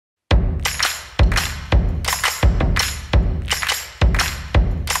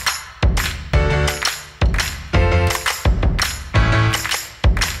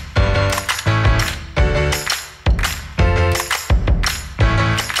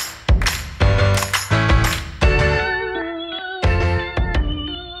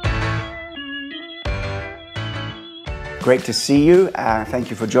Great to see you.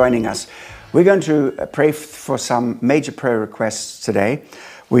 Thank you for joining us. We're going to pray for some major prayer requests today.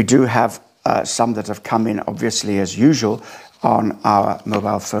 We do have some that have come in, obviously, as usual, on our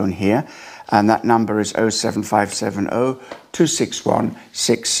mobile phone here. And that number is 07570 261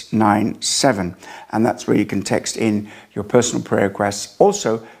 697. And that's where you can text in your personal prayer requests.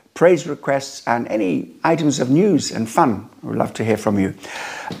 Also, praise requests and any items of news and fun. We'd love to hear from you.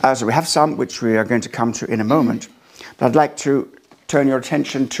 So we have some which we are going to come to in a moment. But I'd like to turn your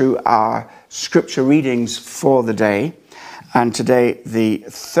attention to our scripture readings for the day. And today, the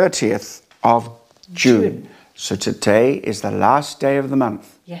 30th of June. So today is the last day of the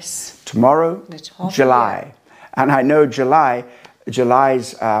month. Yes. Tomorrow, July. And I know July's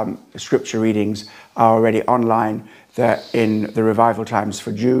scripture readings are already online. They're in the Revival Times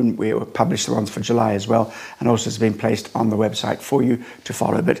for June. We will publish the ones for July as well. And also it's been placed on the website for you to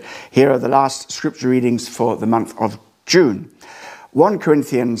follow. But here are the last scripture readings for the month of June. 1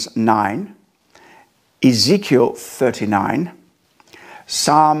 Corinthians 9, Ezekiel 39,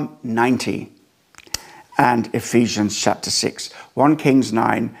 Psalm 90, and Ephesians chapter 6. 1 Kings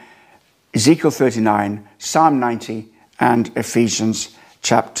 9, Ezekiel 39, Psalm 90, and Ephesians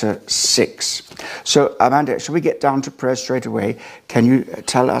chapter 6. So, Amanda, shall we get down to prayer straight away? Can you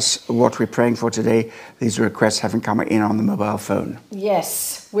tell us what we're praying for today? These requests haven't come in on the mobile phone.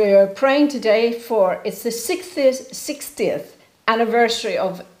 Yes, we're praying today for, it's the 60th anniversary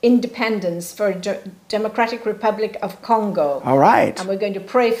of independence for Democratic Republic of Congo. All right. And we're going to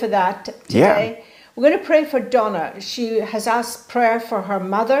pray for that today. Yeah. We're going to pray for Donna. She has asked prayer for her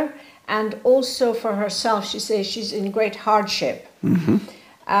mother and also for herself. She says she's in great hardship. Mm-hmm.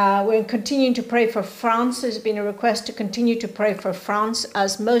 We're continuing to pray for France. There's been a request to continue to pray for France,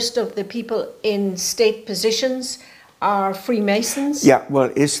 as most of the people in state positions are Freemasons. Yeah, well,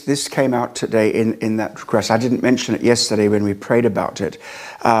 this came out today in that request. I didn't mention it yesterday when we prayed about it,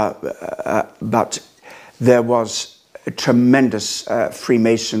 but there was a tremendous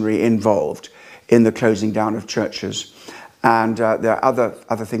Freemasonry involved in the closing down of churches. And there are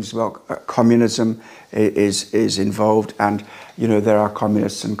other things as well. Communism is involved, and there are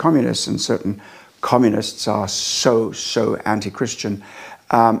communists, and certain communists are so anti-Christian.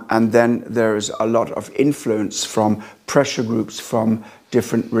 And then there is a lot of influence from pressure groups from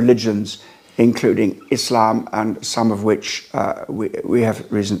different religions, including Islam, and some of which we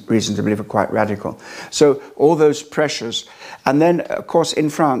have reason to believe are quite radical. So all those pressures. And then, of course,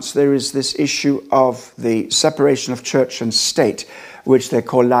 in France, there is this issue of the separation of church and state, which they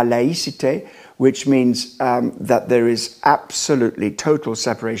call la laïcité, which means that there is absolutely total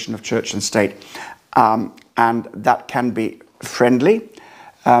separation of church and state. And that can be friendly,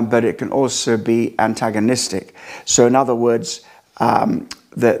 but it can also be antagonistic. So in other words,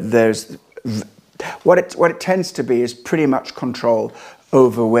 there's what it tends to be is pretty much control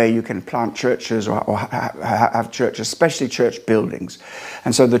over where you can plant churches or have churches, especially church buildings.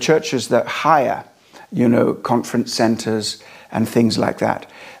 And so the churches that hire, conference centers and things like that,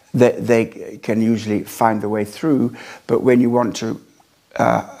 they can usually find the way through. But when you want to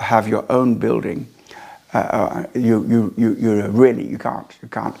have your own building, you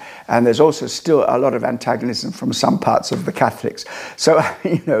can't. And there's also still a lot of antagonism from some parts of the Catholics. So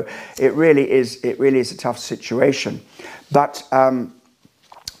it really is a tough situation. But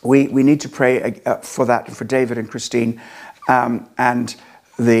we need to pray for that, for David and Christine, and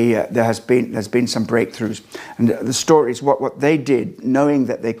there's been some breakthroughs. And the story is what they did, knowing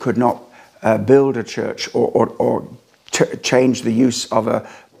that they could not build a church or change the use of a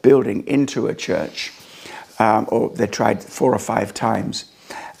building into a church. Or they tried 4 or 5 times.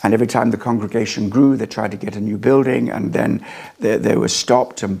 And every time the congregation grew, they tried to get a new building, and then they were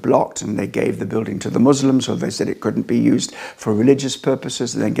stopped and blocked, and they gave the building to the Muslims, or they said it couldn't be used for religious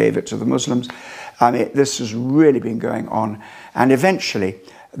purposes, and then gave it to the Muslims. This has really been going on. And eventually,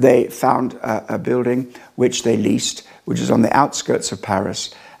 they found a building which they leased, which is on the outskirts of Paris.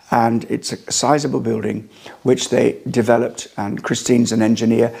 And it's a sizable building which they developed, and Christine's an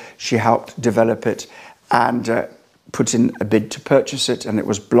engineer. She helped develop it and put in a bid to purchase it, and it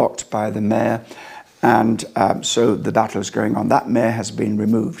was blocked by the mayor. And so the battle is going on. That mayor has been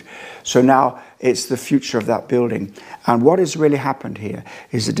removed. So now it's the future of that building. And what has really happened here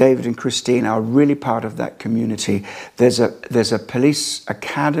is that David and Christine are really part of that community. There's a police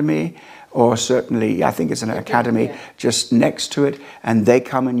academy, or certainly, I think it's an academy just next to it, and they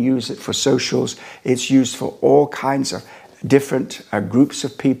come and use it for socials. It's used for all kinds of different groups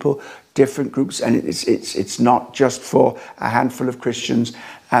of people, different groups, and it's not just for a handful of Christians.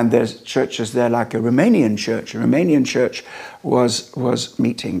 And there's churches there like a Romanian church. A Romanian church was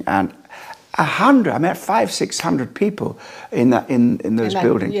meeting, and 100, I met 500-600 people in those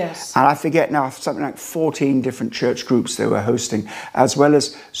buildings. Yes. And I forget now, something like 14 different church groups they were hosting, as well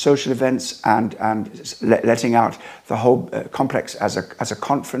as social events and letting out the whole complex as a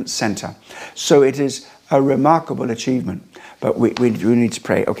conference center. So it is a remarkable achievement. But we need to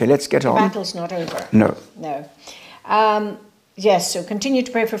pray. Okay, let's get on. The battle's not over. No. No. Yes, so continue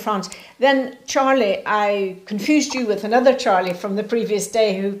to pray for France. Then, Charlie, I confused you with another Charlie from the previous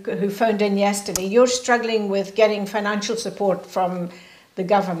day who phoned in yesterday. You're struggling with getting financial support from the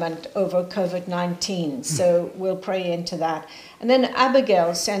government over COVID-19, so we'll pray into that. And then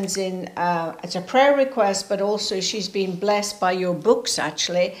Abigail sends in, it's a prayer request, but also she's been blessed by your books,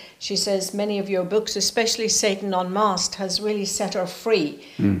 actually. She says many of your books, especially Satan Unmasked, has really set her free.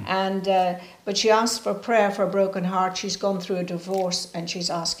 But she asked for prayer for a broken heart. She's gone through a divorce and she's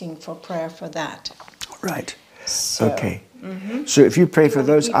asking for prayer for that. Right. So, okay. So if you pray for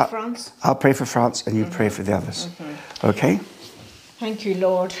those, I'll pray for France and you pray for the others. Okay? Thank you,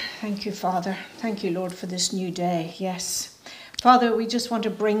 Lord. We Father. Thank you, Lord, for this new day. Yes. Father, we just want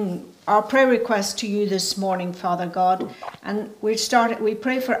to bring our prayer request to you this morning, Father God. And we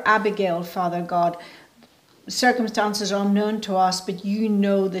pray for Abigail, Father God. Circumstances are unknown to us, but you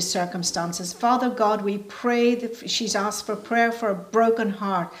know the circumstances. Father God, we pray that she's asked for prayer for a broken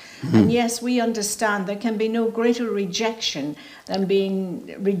heart. And yes, we understand there can be no greater rejection than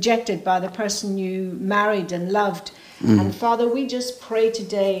being rejected by the person you married and loved. And Father, we just pray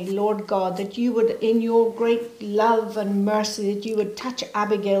today, Lord God, that you would, in your great love and mercy, that you would touch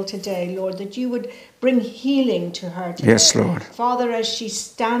Abigail today, Lord, that you would bring healing to her today. Yes, Lord. Father, as she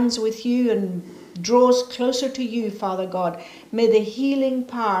stands with you and draws closer to you, Father God, may the healing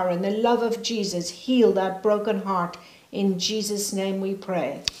power and the love of Jesus heal that broken heart. In Jesus' name we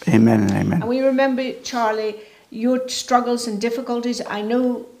pray. Amen and amen. And we remember, Charlie, your struggles and difficulties. I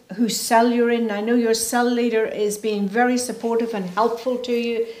know whose cell you're in. I know your cell leader is being very supportive and helpful to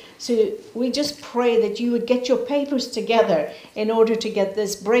you. So we just pray that you would get your papers together in order to get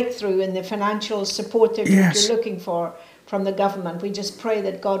this breakthrough in the financial support that you're looking for from the government. We just pray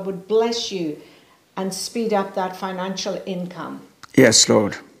that God would bless you and speed up that financial income. Yes,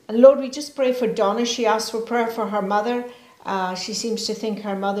 Lord. And Lord, we just pray for Donna. She asked for prayer for her mother. She seems to think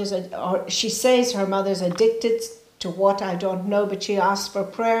she says her mother's addicted to what, I don't know, but she asked for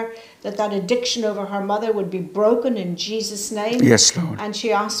prayer that addiction over her mother would be broken in Jesus' name. Yes, Lord. And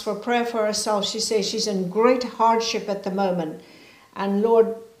she asked for prayer for herself. She says she's in great hardship at the moment. And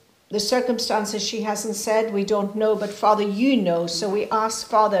Lord, the circumstances she hasn't said, we don't know, but Father, you know. So we ask,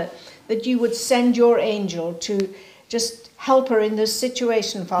 Father, that you would send your angel to just help her in this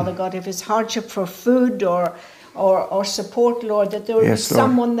situation, Father God, if it's hardship for food or support, Lord, that there will be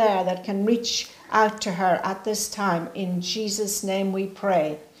someone there that can reach out to her at this time. In Jesus' name we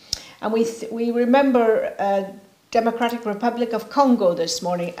pray. And we remember Democratic Republic of Congo this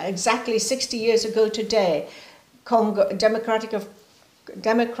morning, exactly 60 years ago today. Democratic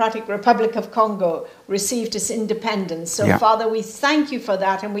Republic of Congo received its independence. So, Father, we thank you for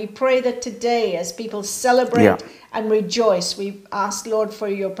that. And we pray that today, as people celebrate and rejoice, we ask, Lord, for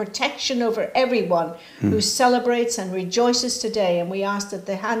your protection over everyone who celebrates and rejoices today. And we ask that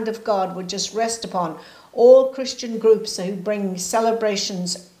the hand of God would just rest upon all Christian groups who bring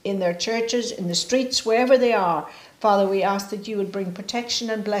celebrations in their churches, in the streets, wherever they are. Father, we ask that you would bring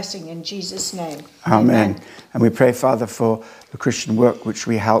protection and blessing in Jesus' name. Amen. And we pray, Father, for the Christian work which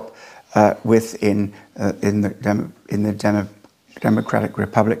we help with in the Democratic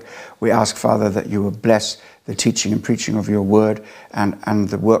Republic. We ask, Father, that you will bless the teaching and preaching of your word and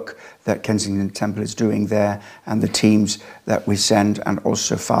the work that Kensington Temple is doing there and the teams that we send, and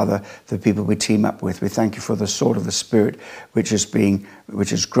also, Father, the people we team up with. We thank you for the sword of the Spirit which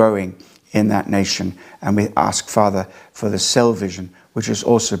is growing in that nation. And we ask, Father, for the cell vision which is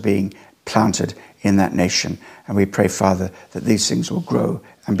also being planted in that nation. And we pray, Father, that these things will grow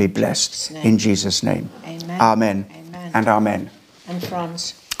and be blessed in Jesus' name. Amen. Amen. Amen. And amen. And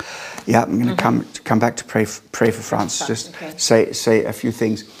France. Yeah, I'm going to come back to pray for France. Just say a few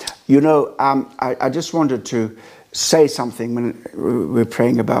things. You know, I just wanted to say something when we were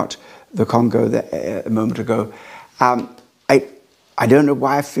praying about the Congo a moment ago. I don't know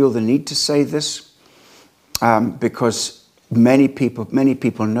why I feel the need to say this, because many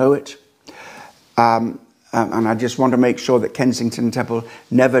people know it. And I just want to make sure that Kensington Temple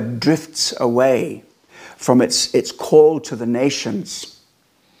never drifts away from its call to the nations.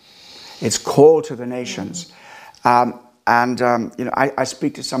 It's call to the nations. You know, I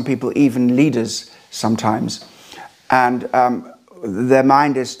speak to some people, even leaders sometimes, and their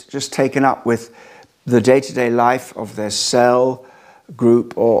mind is just taken up with the day-to-day life of their cell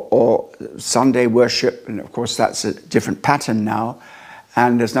group or Sunday worship. And of course, that's a different pattern now.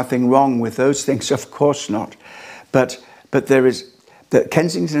 And there's nothing wrong with those things, of course not. But the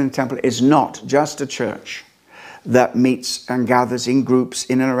Kensington Temple is not just a church that meets and gathers in groups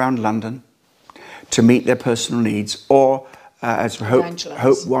in and around London to meet their personal needs, or as we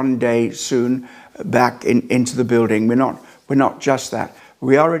hope one day soon back into the building. We're not just that.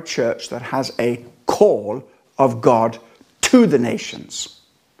 We are a church that has a call of God to the nations.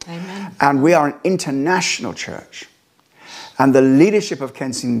 Amen. And we are an international church. And the leadership of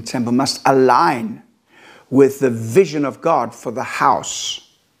Kensington Temple must align with the vision of God for the house.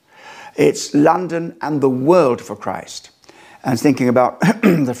 It's London and the world for Christ. And thinking about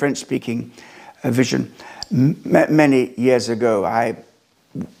the French-speaking vision, many years ago, I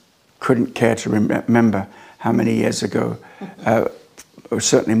couldn't care to remember how many years ago,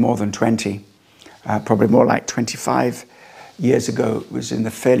 certainly more than 20, probably more like 25 years ago. It was in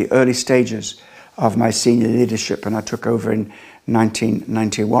the fairly early stages of my senior leadership, and I took over in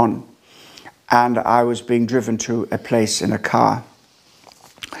 1991. And I was being driven to a place in a car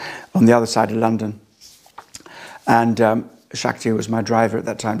on the other side of London. And Shakti was my driver at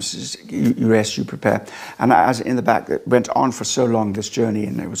that time. She says, you rest, you prepare. And I was in the back. It went on for so long, this journey,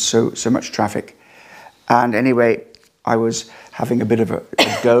 and there was so much traffic. And anyway, I was having a bit of a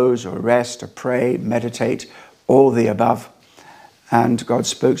doze or a rest, a pray, meditate, all the above. And God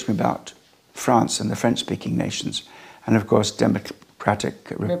spoke to me about France and the French-speaking nations. And of course,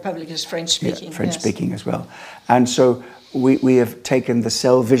 Republic is French-speaking. Yeah, French-speaking, yes, as well. And so we have taken the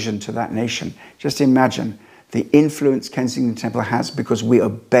cell vision to that nation. Just imagine the influence Kensington Temple has because we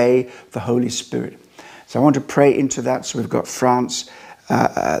obey the Holy Spirit. So I want to pray into that. So we've got France.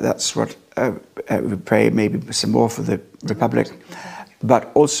 That's what we pray, maybe some more for the Republic,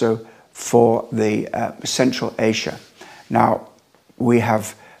 but also for the Central Asia. Now, we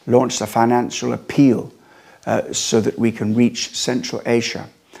have launched a financial appeal so that we can reach Central Asia.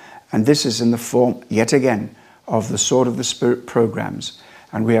 And this is in the form, yet again, of the Sword of the Spirit programs.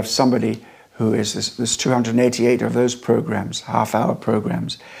 And we have somebody who is, there's 288 of those programs, half-hour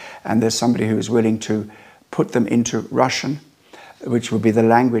programs. And there's somebody who is willing to put them into Russian, which will be the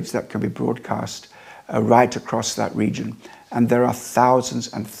language that can be broadcast right across that region. And there are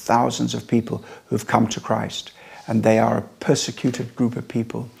thousands and thousands of people who've come to Christ. And they are a persecuted group of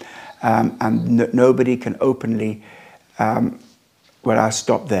people. And nobody can openly, well, I'll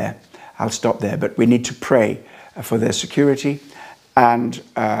stop there. But we need to pray for their security, and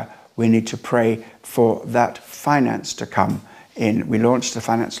we need to pray for that finance to come in. We launched a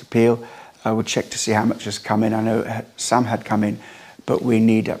financial appeal. I will check to see how much has come in. I know some had come in, but we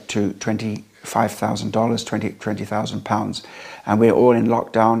need up to $25,000, £20,000. And we're all in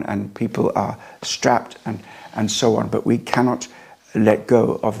lockdown, and people are strapped and so on. But we cannot let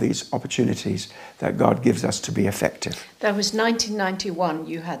go of these opportunities that God gives us to be effective. That was 1991.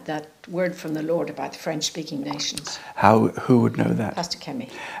 You had that word from the Lord about the French-speaking nations. Who would know that? Pastor Kemi.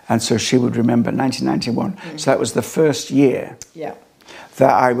 And so she would remember 1991. Mm-hmm. So that was the first year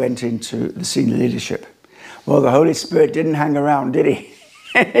that I went into the senior leadership. Well, the Holy Spirit didn't hang around, did he?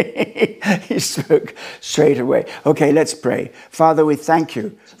 He spoke straight away. Okay, let's pray. Father, we thank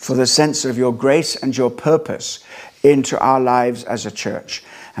you for the sense of your grace and your purpose into our lives as a church.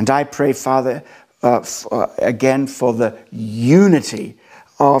 And I pray, Father, again for the unity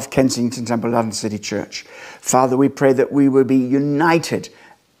of Kensington Temple London City Church. Father, we pray that we will be united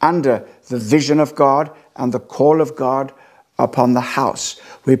under the vision of God and the call of God upon the house.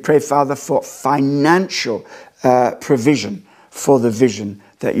 We pray, Father, for financial provision for the vision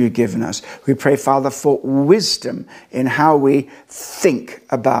that you've given us. We pray, Father, for wisdom in how we think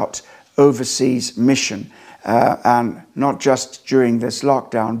about overseas mission. And not just during this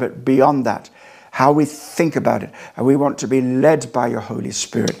lockdown, but beyond that, how we think about it. And we want to be led by your Holy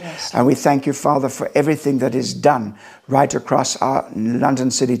Spirit. Yes. And we thank you, Father, for everything that is done right across our London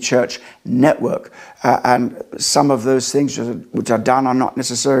City Church network. And some of those things which are done are not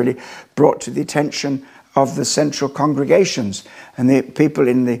necessarily brought to the attention of the central congregations and the people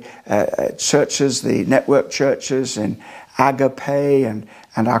in the churches, the network churches, in Agape and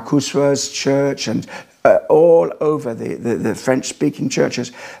Akuswa's church, and all over the French-speaking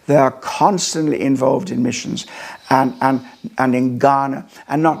churches. They are constantly involved in missions and in Ghana,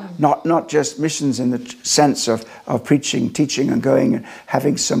 and not just missions in the sense of preaching, teaching, and going and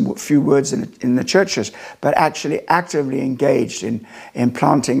having some few words in the churches, but actually actively engaged in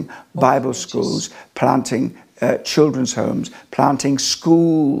planting Bible schools, planting children's homes, planting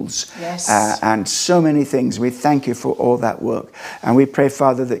schools, Yes. and so many things. We thank you for all that work. And we pray,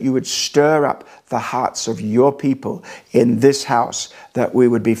 Father, that you would stir up the hearts of your people in this house, that we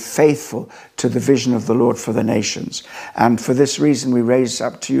would be faithful to the vision of the Lord for the nations. And for this reason, we raise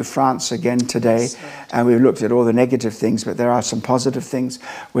up to you France again today. Yes, Lord. And we've looked at all the negative things, but there are some positive things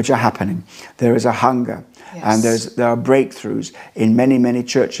which are happening. There is a hunger. Yes. And there are breakthroughs in many, many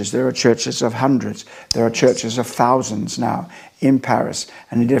churches. There are churches of hundreds. There are churches of thousands now in Paris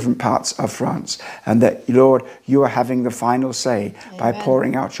and in different parts of France. And that, Lord, you are having the final say by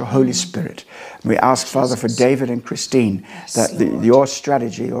pouring out your Holy Spirit. We ask, Father, for David and Christine, that your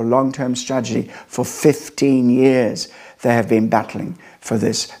strategy, your long-term strategy for 15 years, they have been battling for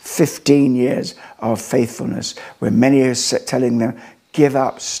this 15 years of faithfulness, where many are telling them, give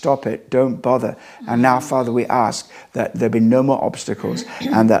up, stop it, don't bother. And now, Father, we ask that there be no more obstacles,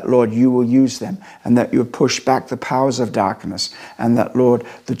 and that, Lord, you will use them, and that you push back the powers of darkness, and that, Lord,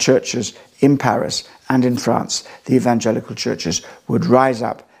 the churches in Paris and in France, the evangelical churches, would rise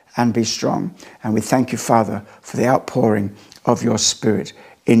up and be strong. And we thank you, Father, for the outpouring of your Spirit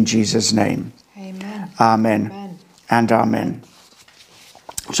in Jesus' name. Amen. Amen. Amen. And amen.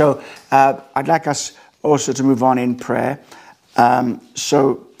 So I'd like us also to move on in prayer.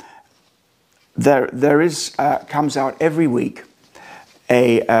 So there is comes out every week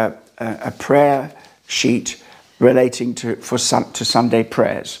a prayer sheet relating to Sunday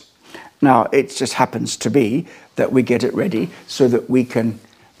prayers. Now it just happens to be that we get it ready so that we can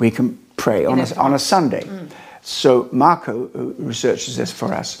pray on a Sunday. So Marco researches this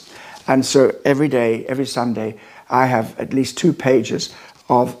for us, and so every day, every Sunday, I have at least 2 pages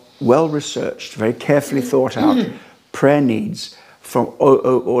of well-researched, very carefully thought out prayer needs from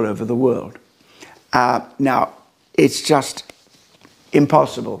all over the world. Now, it's just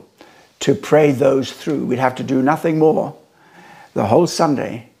impossible to pray those through. We'd have to do nothing more the whole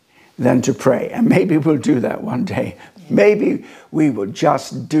Sunday than to pray. And maybe we'll do that one day. Maybe we will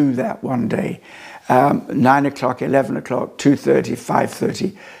just do that one day. 9 o'clock, 11 o'clock, 2:30,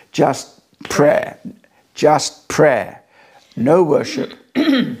 5:30, just prayer. Just prayer. No worship.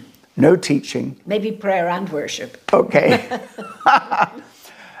 No teaching. Maybe prayer and worship. Okay.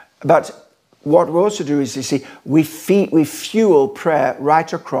 But what we also do is, you see, we fuel prayer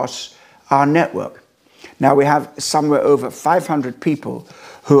right across our network. Now we have somewhere over 500 people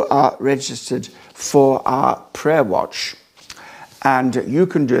who are registered for our prayer watch. And you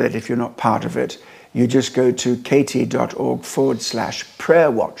can do it if you're not part of it. You just go to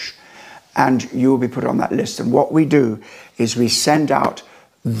kt.org/prayer watch, and you will be put on that list. And what we do is we send out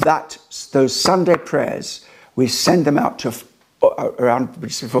those Sunday prayers, we send them out to around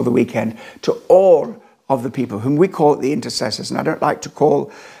just before the weekend to all of the people whom we call the intercessors. And I don't like to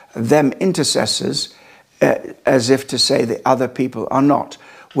call them intercessors as if to say the other people are not.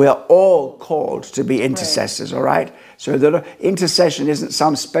 We're all called to be intercessors, all right? So the intercession isn't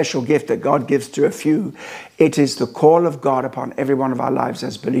some special gift that God gives to a few. It is the call of God upon every one of our lives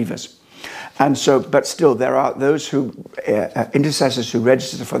as believers. And so, but still, there are those who, intercessors who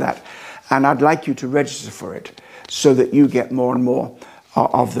register for that. And I'd like you to register for it so that you get more and more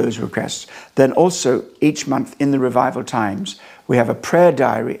of those requests. Then also, each month in the Revival Times, we have a prayer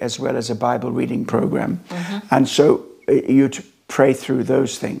diary as well as a Bible reading program. And so you pray through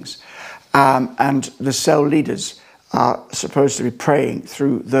those things. And the cell leaders are supposed to be praying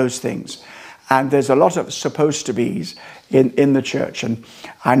through those things. And there's a lot of supposed to be's in the church, and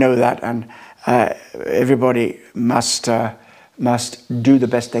I know that, and everybody must do the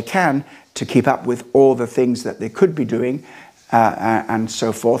best they can to keep up with all the things that they could be doing, and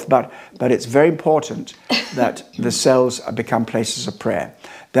so forth. But it's very important that the cells become places of prayer.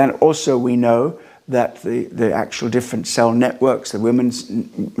 Then also we know that the actual different cell networks, the women's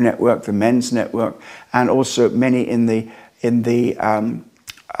network, the men's network, and also many in the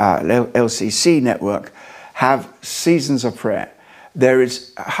LCC network have seasons of prayer. There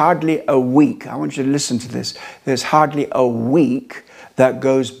is hardly a week, I want you to listen to this, there's hardly a week that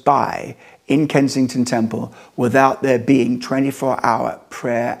goes by in Kensington Temple without there being 24-hour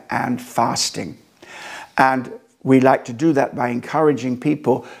prayer and fasting. And we like to do that by encouraging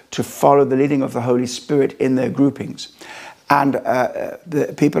people to follow the leading of the Holy Spirit in their groupings. And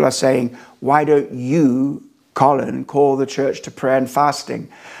the people are saying, why don't you, Colin, call the church to prayer and fasting?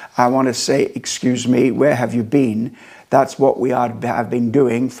 I want to say, excuse me, where have you been? That's what we have been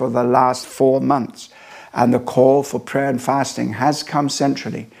doing for the last 4 months. And the call for prayer and fasting has come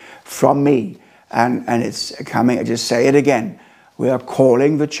centrally from me. And it's coming, I just say it again. We are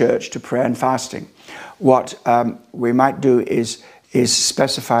calling the church to prayer and fasting. What we might do is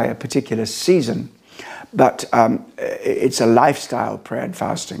specify a particular season. but it's a lifestyle, prayer and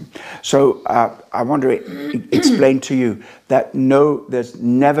fasting. So I want to explain to you that there's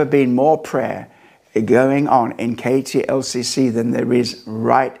never been more prayer going on in KTLCC than there is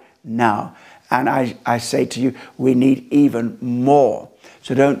right now. And I say to you, we need even more.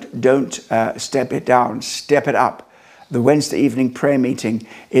 So don't step it down, step it up. The Wednesday evening prayer meeting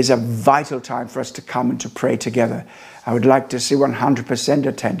is a vital time for us to come and to pray together. I would like to see 100%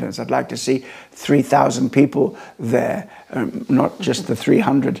 attendance. I'd like to see 3,000 people there, not just the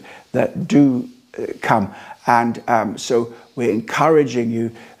 300 that do come. And so we're encouraging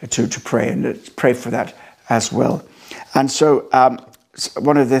you to pray, and let's pray for that as well. And so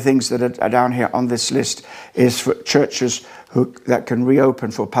one of the things that are down here on this list is for churches that can reopen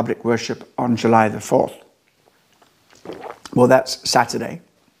for public worship on July the 4th. Well, that's Saturday.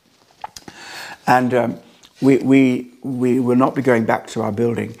 And we will not be going back to our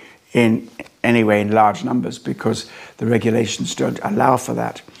building in large numbers because the regulations don't allow for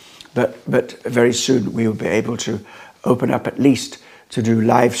that. But very soon we will be able to open up at least to do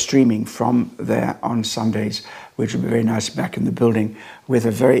live streaming from there on Sundays, which will be very nice back in the building with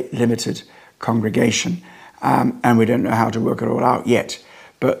a very limited congregation. And we don't know how to work it all out yet,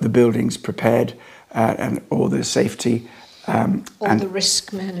 but the building's prepared and all the safety. All the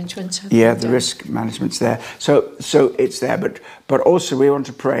risk management. Yeah, the risk management's there. So it's there, but also we want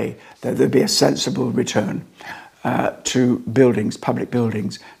to pray that there be a sensible return to buildings, public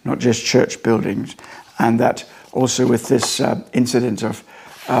buildings, not just church buildings, and that also with this incident of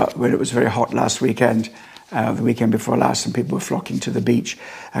when it was very hot last weekend, the weekend before last, and people were flocking to the beach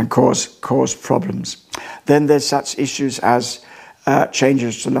and caused problems. Then there's such issues as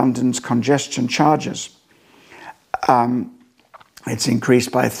changes to London's congestion charges. It's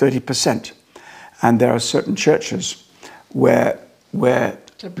increased by 30%, and there are certain churches where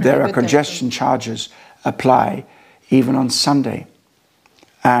there are congestion charges apply even on Sunday,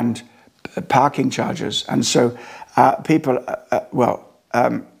 and parking charges, and so people.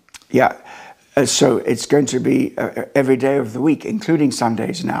 So it's going to be every day of the week, including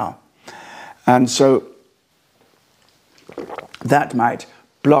Sundays now, and so that might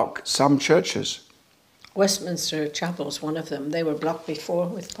block some churches. Westminster Chapel's one of them. They were blocked before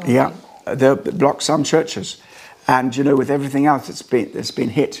with parking. Yeah, they'll block some churches. And, with everything else that's been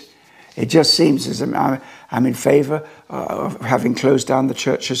hit, it just seems as I'm in favour of having closed down the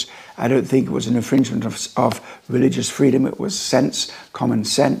churches. I don't think it was an infringement of religious freedom. It was common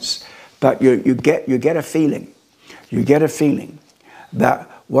sense. But you get a feeling. You get a feeling that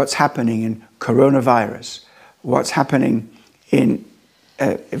what's happening in coronavirus, what's happening in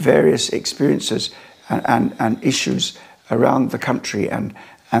various experiences and issues around the country and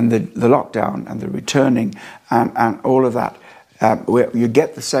the lockdown and the returning and all of that, where you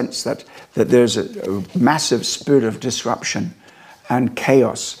get the sense that there's a massive spirit of disruption and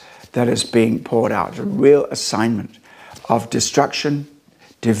chaos that is being poured out, a real assignment of destruction,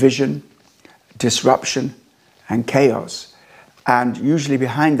 division, disruption, and chaos. And usually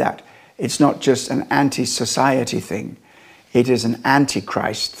behind that, it's not just an anti-society thing, it is an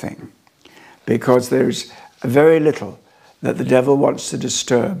antichrist thing. Because there's very little that the devil wants to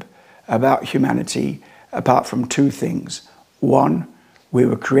disturb about humanity apart from two things. One, we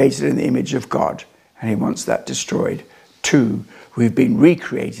were created in the image of God, and he wants that destroyed. Two, we've been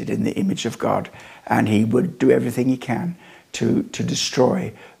recreated in the image of God, and he would do everything he can to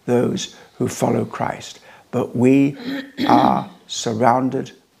destroy those who follow Christ. But we are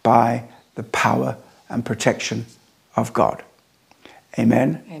surrounded by the power and protection of God.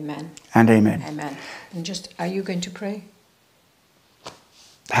 Amen. Amen. And amen. Amen. And are you going to pray?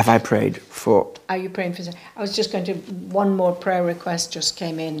 Have I prayed for? Are you praying for? I was just going to. One more prayer request just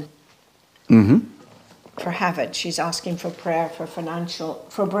came in. Mm-hmm. For Havid, she's asking for prayer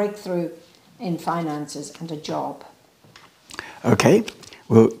for breakthrough in finances and a job. Okay,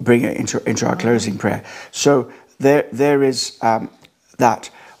 we'll bring it into our closing prayer. So there is that.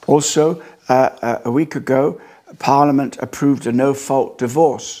 Also, a week ago, Parliament approved a no-fault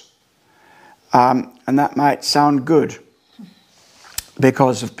divorce. And that might sound good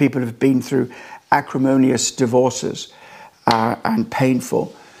because of people who've been through acrimonious divorces and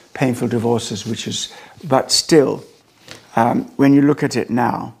painful divorces, but still, when you look at it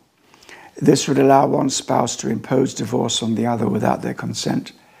now, this would allow one spouse to impose divorce on the other without their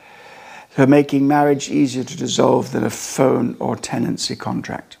consent. So making marriage easier to dissolve than a phone or tenancy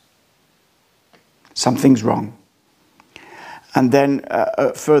contract. Something's wrong. And then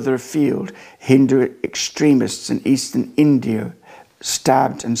further afield, Hindu extremists in eastern India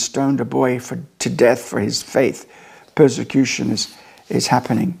stabbed and stoned a boy to death for his faith. Persecution is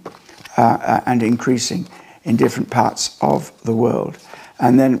happening. and increasing in different parts of the world.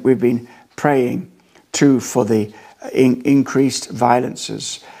 And then we've been praying too for the increased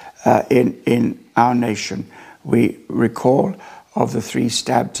violences in our nation. We recall of the 3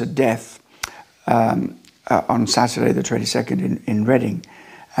 stabbed to death on Saturday the 22nd in Reading,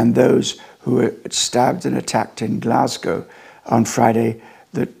 and those who were stabbed and attacked in Glasgow on Friday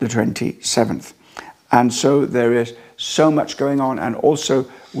the 27th. And so there is so much going on, and also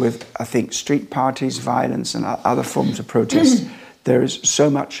with, I think, street parties, violence, and other forms of protest, there is so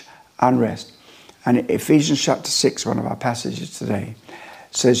much unrest. And Ephesians chapter 6, one of our passages today,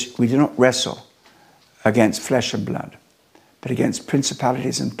 says we do not wrestle against flesh and blood, but against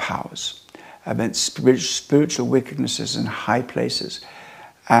principalities and powers, against spiritual wickednesses in high places.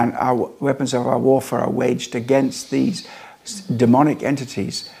 And our weapons of our warfare are waged against these demonic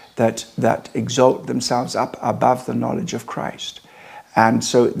entities that exalt themselves up above the knowledge of Christ. And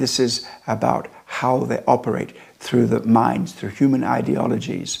so this is about how they operate through the minds, through human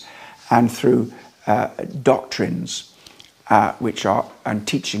ideologies, and through doctrines and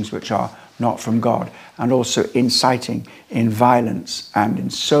teachings which are not from God, and also inciting in violence and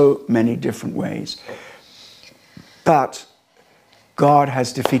in so many different ways. But God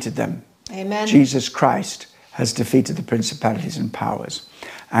has defeated them. Amen. Jesus Christ has defeated the principalities and powers,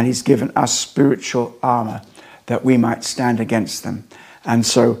 and he's given us spiritual armor that we might stand against them. And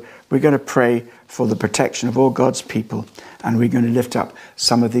so we're going to pray for the protection of all God's people, and we're going to lift up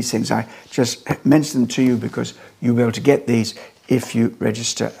some of these things. I just mentioned them to you because you'll be able to get these if you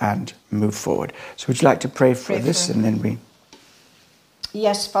register and move forward. So would you like to pray for this? And then we...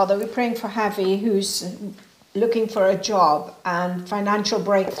 Yes, Father, we're praying for Javi, who's looking for a job and financial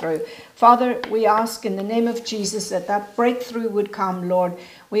breakthrough. Father, we ask in the name of Jesus that breakthrough would come, Lord.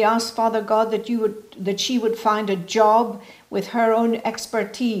 We ask, Father God, that she would find a job with her own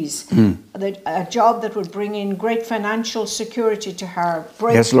expertise, a job that would bring in great financial security to her,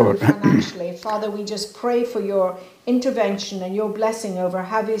 breakthrough yes, Lord. financially. Father, we just pray for your intervention and your blessing over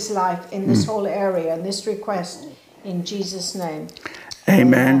Javi's life in this whole area, and this request in Jesus' name.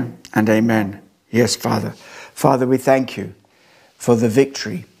 Amen and amen. Yes, Father. Father, we thank you for the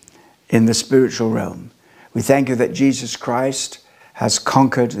victory in the spiritual realm. We thank you that Jesus Christ has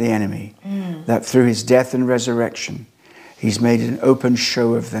conquered the enemy, that through his death and resurrection, he's made an open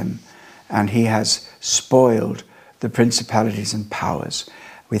show of them, and he has spoiled the principalities and powers.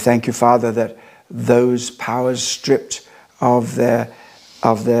 We thank you, Father, that those powers stripped of their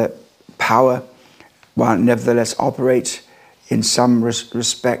power, while nevertheless operate in some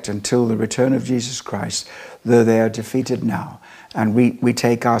respect until the return of Jesus Christ, though they are defeated now. And we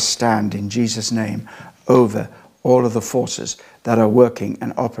take our stand in Jesus' name over all of the forces that are working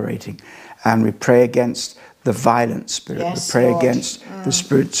and operating. And we pray against the violent spirit. Yes, we pray Lord. against the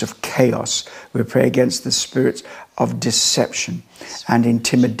spirits of chaos. We pray against the spirits of deception and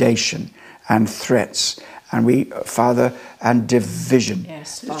intimidation and threats. And we, Father, and division,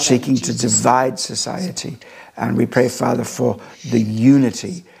 Yes, Father, seeking to Jesus' divide society. And we pray, Father, for the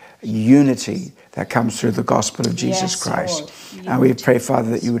unity that comes through the gospel of Jesus Yes, Christ. Lord. And we pray,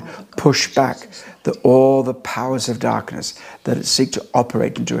 Father, that you would push back all the powers of darkness that seek to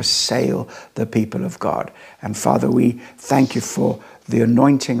operate and to assail the people of God. And Father, we thank you for the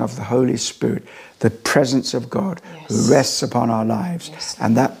anointing of the Holy Spirit, the presence of God who rests upon our lives,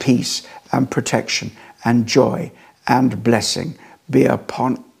 and that peace and protection and joy and blessing be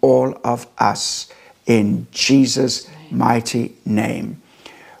upon all of us in Jesus' mighty name.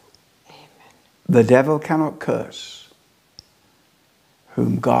 The devil cannot curse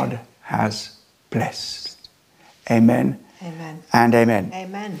whom God has blessed. Amen. Amen. And amen.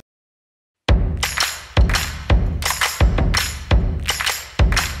 Amen.